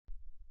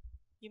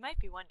You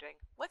might be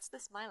wondering, what's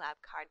this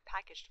MyLab card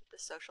packaged with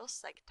the social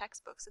psych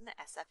textbooks in the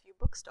SFU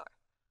bookstore?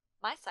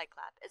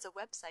 MyPsychLab is a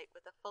website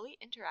with a fully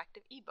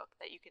interactive ebook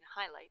that you can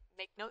highlight,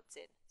 make notes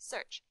in,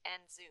 search,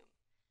 and zoom.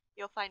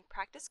 You'll find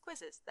practice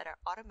quizzes that are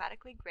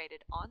automatically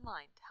graded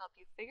online to help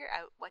you figure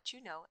out what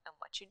you know and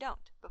what you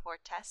don't before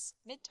tests,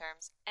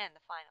 midterms, and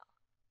the final.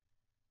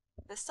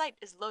 The site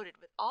is loaded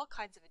with all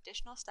kinds of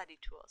additional study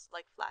tools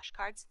like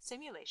flashcards,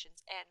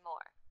 simulations, and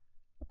more.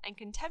 And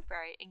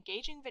contemporary,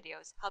 engaging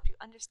videos help you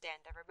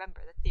understand and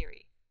remember the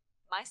theory.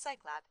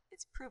 MyPsychLab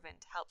is proven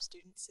to help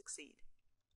students succeed.